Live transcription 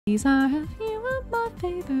These are a few of my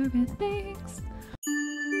favorite things.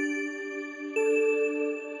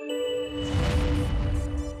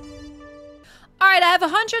 Alright, I have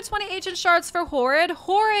 120 agent shards for Horrid.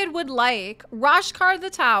 Horrid would like Roshkar the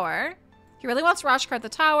Tower. He really wants Roshkar the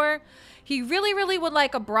Tower. He really, really would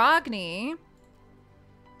like a Brogni.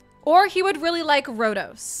 Or he would really like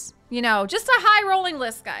Rhodos. You know, just a high rolling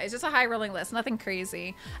list, guys. Just a high rolling list. Nothing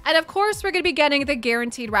crazy. And of course, we're going to be getting the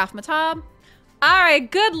guaranteed Rathmatab. Alright,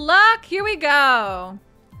 good luck. Here we go.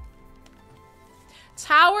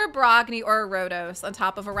 Tower, Brogni, or Rhodos on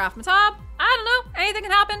top of a Rathmatab. I don't know. Anything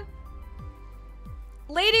can happen.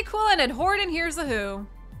 Lady Coolin and Horden, here's a who.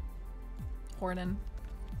 Horden.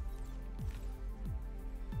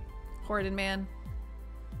 Horden, man.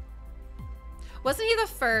 Wasn't he the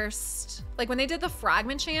first? Like when they did the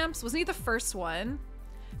Fragment Champs, wasn't he the first one?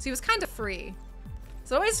 So he was kind of free.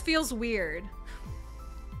 So it always feels weird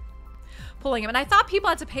pulling him. And I thought people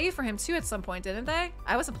had to pay for him too at some point, didn't they?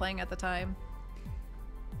 I wasn't playing at the time.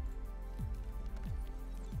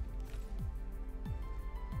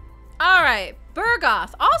 All right,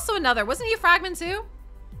 Burgoth, also another. Wasn't he a fragment too?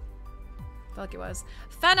 I felt like he was.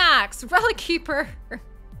 Fenax, Relic Keeper.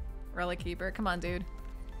 Relic Keeper, come on, dude.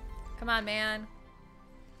 Come on, man.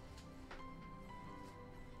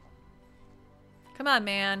 Come on,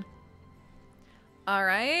 man. All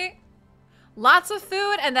right. Lots of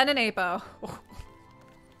food and then an Apo.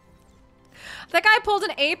 That guy pulled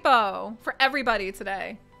an Apo for everybody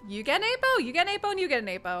today. You get an Apo, you get an Apo, and you get an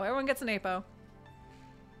Apo. Everyone gets an Apo.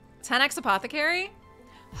 10x Apothecary.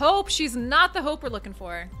 Hope. She's not the hope we're looking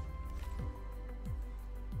for.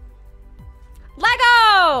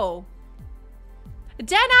 Lego!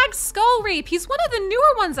 Denag Skull Reap. He's one of the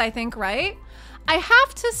newer ones, I think, right? I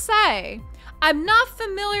have to say, I'm not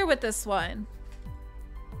familiar with this one.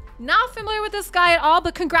 Not familiar with this guy at all,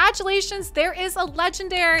 but congratulations. There is a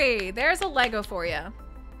legendary. There's a Lego for you.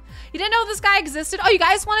 You didn't know this guy existed? Oh, you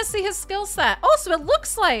guys want to see his skill set? Oh, so it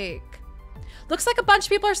looks like a bunch of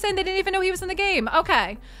people are saying they didn't even know he was in the game.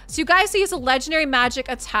 Okay. So you guys see he's a legendary magic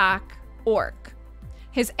attack orc.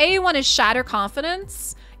 His A1 is Shatter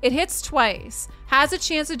Confidence. It hits twice. Has a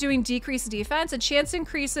chance of doing decreased defense. A chance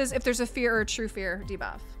increases if there's a fear or a true fear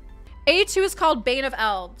debuff. A2 is called Bane of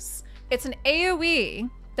Elves. It's an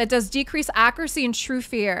AoE that does decrease accuracy and true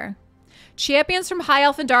fear. Champions from high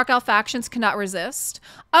elf and dark elf factions cannot resist.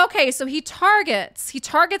 Okay, so he targets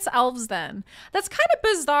elves then. That's kind of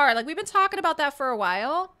bizarre. Like we've been talking about that for a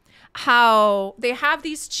while. How they have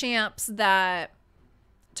these champs that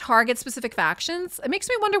target specific factions. It makes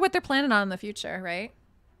me wonder what they're planning on in the future, right?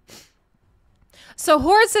 So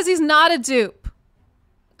Horde says he's not a dupe.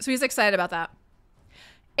 So he's excited about that.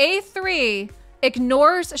 A3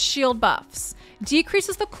 ignores shield buffs.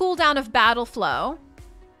 Decreases the cooldown of battle flow,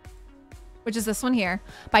 which is this one here,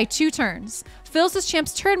 by 2 turns. Fills his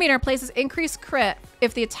champ's turn meter and places increased crit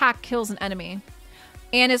if the attack kills an enemy.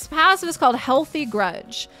 And his passive is called Healthy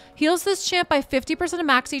Grudge. Heals this champ by 50% of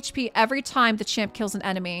max HP every time the champ kills an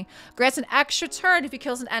enemy. Grants an extra turn if he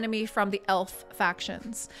kills an enemy from the elf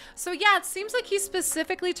factions. So yeah, it seems like he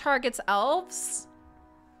specifically targets elves,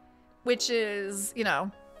 which is, you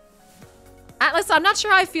know, Atlas, I'm not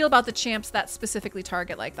sure how I feel about the champs that specifically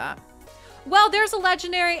target like that. Well, there's a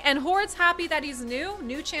legendary, and Horde's happy that he's new.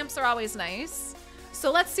 New champs are always nice.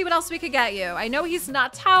 So let's see what else we could get you. I know he's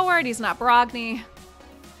not Tower and he's not Brogni.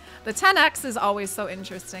 The 10x is always so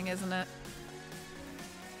interesting, isn't it?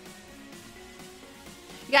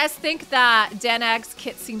 You guys think that Denag's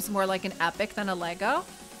kit seems more like an epic than a Lego?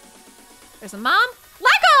 There's a mom.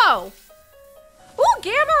 Lego! Ooh,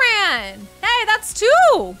 Gamaran! Hey, that's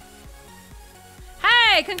 2!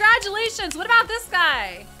 Hey, congratulations. What about this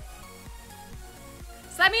guy?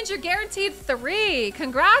 So that means you're guaranteed 3.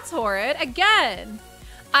 Congrats, Horrid. Again,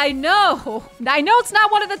 I know it's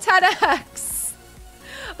not one of the 10x,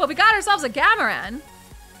 but we got ourselves a Gamaran.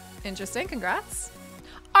 Interesting, congrats.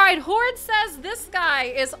 All right, Horde says this guy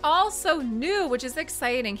is also new, which is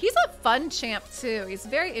exciting. He's a fun champ too. He's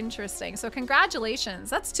very interesting. So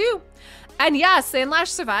congratulations, that's 2. And yes, Sandlash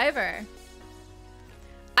Survivor.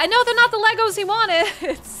 I know they're not the Legos he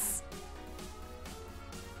wanted.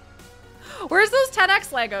 Where's those 10x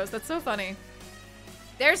Legos? That's so funny.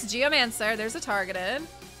 There's Geomancer. There's a targeted.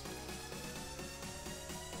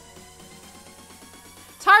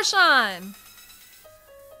 Tarshan.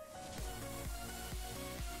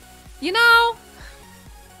 You know,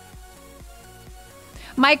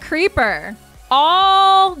 my creeper.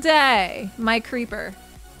 All day. My creeper.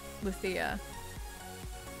 Luthea.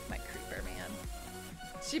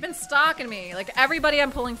 She's been stalking me, like everybody I'm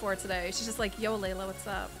pulling for today. She's just like, yo, Leila, what's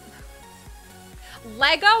up?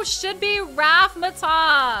 Lego should be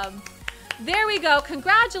Rathmatab. There we go.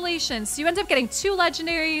 Congratulations. So you end up getting 2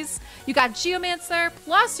 legendaries. You got Geomancer,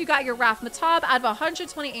 plus you got your Rathmatab out of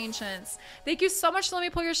 120 ancients. Thank you so much for letting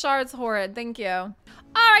me pull your shards, Horrid. Thank you. All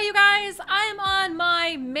right, you guys, I'm on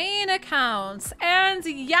my main account. And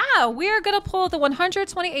yeah, we're going to pull the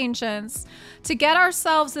 120 ancients to get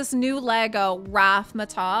ourselves this new Lego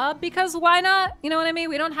Rathmatab. Because why not? You know what I mean?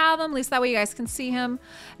 We don't have him. At least that way you guys can see him.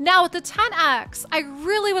 Now with the 10X, I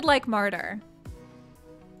really would like Martyr.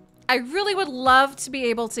 I really would love to be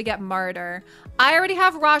able to get Martyr. I already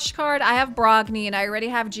have Rushcard, I have Brogni, and I already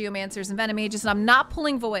have Geomancers and Venomages, and I'm not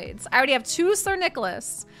pulling Voids. I already have 2 Sir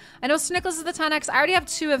Nicholas. I know Sir Nicholas is the 10X. I already have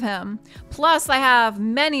 2 of him. Plus, I have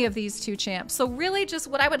many of these 2 champs. So really just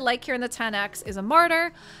what I would like here in the 10X is a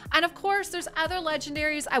Martyr. And of course, there's other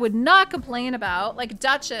legendaries I would not complain about, like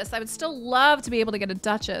Duchess. I would still love to be able to get a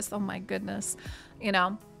Duchess. Oh my goodness. You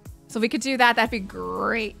know, so if we could do that, that'd be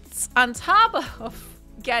great. On top of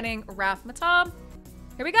getting Rathmatab.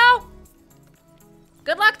 Here we go.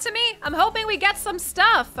 Good luck to me. I'm hoping we get some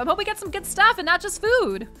stuff. I'm hoping we get some good stuff and not just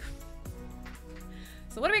food.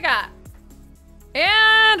 So what do we got?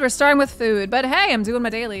 And we're starting with food. But hey, I'm doing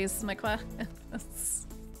my dailies. My quests.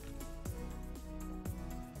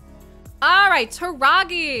 All right,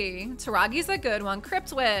 Taragi. Taragi's a good one.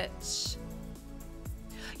 Crypt Witch.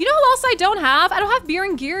 You know who else I don't have? I don't have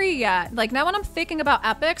Birangiri yet. Like now when I'm thinking about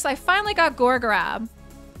epics, I finally got Gorgorab.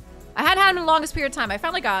 I hadn't had him in the longest period of time. I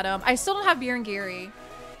finally got him. I still don't have Birangiri.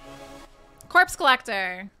 Corpse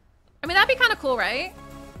Collector. I mean, that'd be kind of cool, right?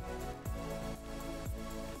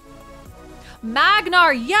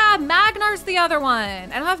 Magnar. Yeah, Magnar's the other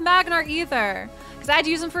one. I don't have Magnar either because I had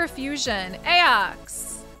to use him for a fusion.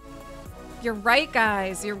 Aox. You're right,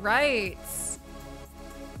 guys. You're right.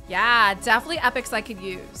 Yeah, definitely epics I could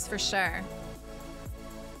use for sure.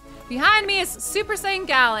 Behind me is Super Saiyan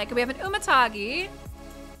Gallic. We have an Umatagi.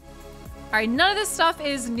 All right, none of this stuff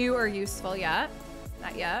is new or useful yet.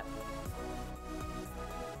 Not yet.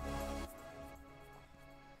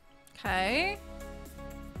 Okay.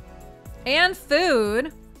 And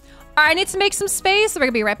food. All right, I need to make some space, so we're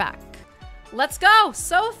gonna be right back. Let's go.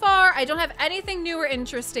 So far, I don't have anything new or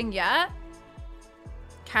interesting yet.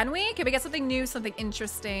 Can we? Can we get something new, something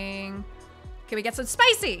interesting? Can we get some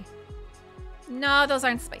spicy? No, those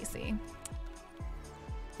aren't spicy.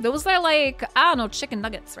 Those are like, I don't know, chicken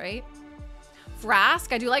nuggets, right?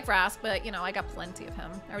 Vrask, I do like Vrask, but you know, I got plenty of him.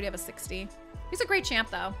 I already have a 60. He's a great champ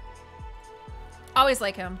though. Always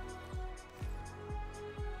like him.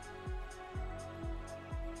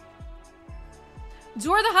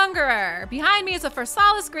 Dor the Hungerer. Behind me is a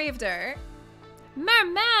Pharsalis Gravedirt.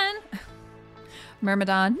 Merman.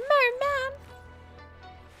 Myrmidon. Merman.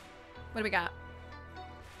 What do we got?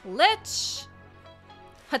 Lich.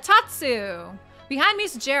 Hatatsu. Behind me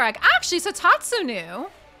is Jarag. Actually, is Hatatsu new?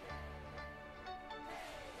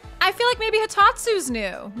 I feel like maybe Hatatsu's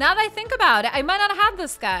new. Now that I think about it, I might not have had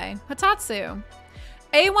this guy. Hatatsu.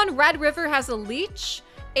 A1 Red River has a Leech.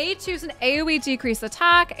 A2 is an AoE decreased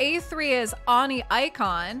attack. A3 is Ani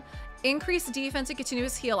Icon. Increased defense and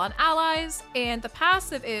continuous heal on allies. And the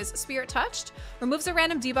passive is Spirit Touched. Removes a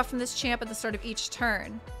random debuff from this champ at the start of each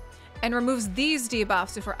turn. And removes these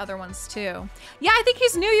debuffs for other ones too. Yeah, I think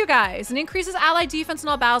he's new, you guys. And increases ally defense in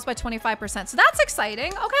all battles by 25%. So that's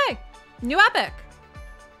exciting. Okay. New epic.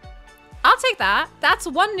 I'll take that. That's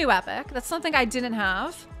one new epic. That's something I didn't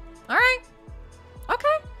have. All right.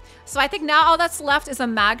 Okay. So I think now all that's left is a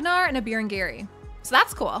Magnar and a Birangiri. So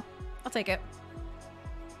that's cool. I'll take it.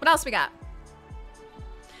 What else we got?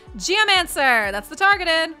 Geomancer. That's the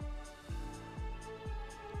targeted.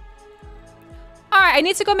 All right. I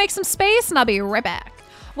need to go make some space and I'll be right back.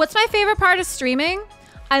 What's my favorite part of streaming?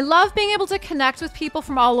 I love being able to connect with people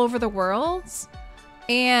from all over the world.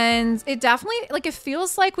 And it definitely, like, it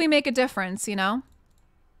feels like we make a difference, you know?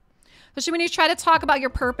 Especially when you try to talk about your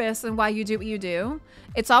purpose and why you do what you do.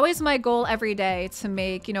 It's always my goal every day to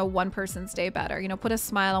make, you know, one person's day better. You know, put a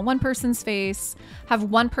smile on one person's face, have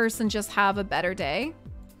one person just have a better day.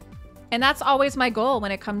 And that's always my goal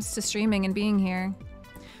when it comes to streaming and being here.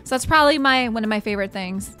 So that's probably one of my favorite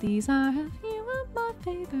things. These are a few of my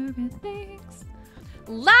favorite things.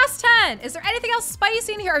 Last 10. Is there anything else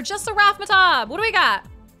spicy in here or just a Rathmatab? What do we got?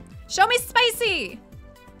 Show me spicy.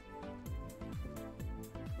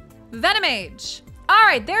 Venomage. All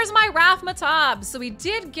right, there's my Rathmatab. So we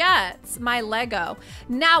did get my Lego.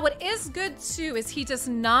 Now, what is good too is he does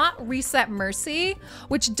not reset Mercy,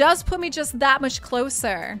 which does put me just that much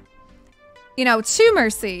closer. you know, to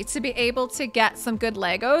Mercy to be able to get some good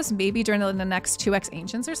Legos, maybe during the next 2X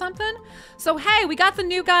Ancients or something. So, hey, we got the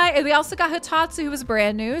new guy, and we also got Hitatsu, who was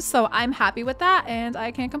brand new, so I'm happy with that, and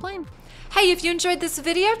I can't complain. Hey, if you enjoyed this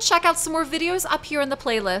video, check out some more videos up here in the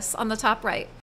playlist on the top right.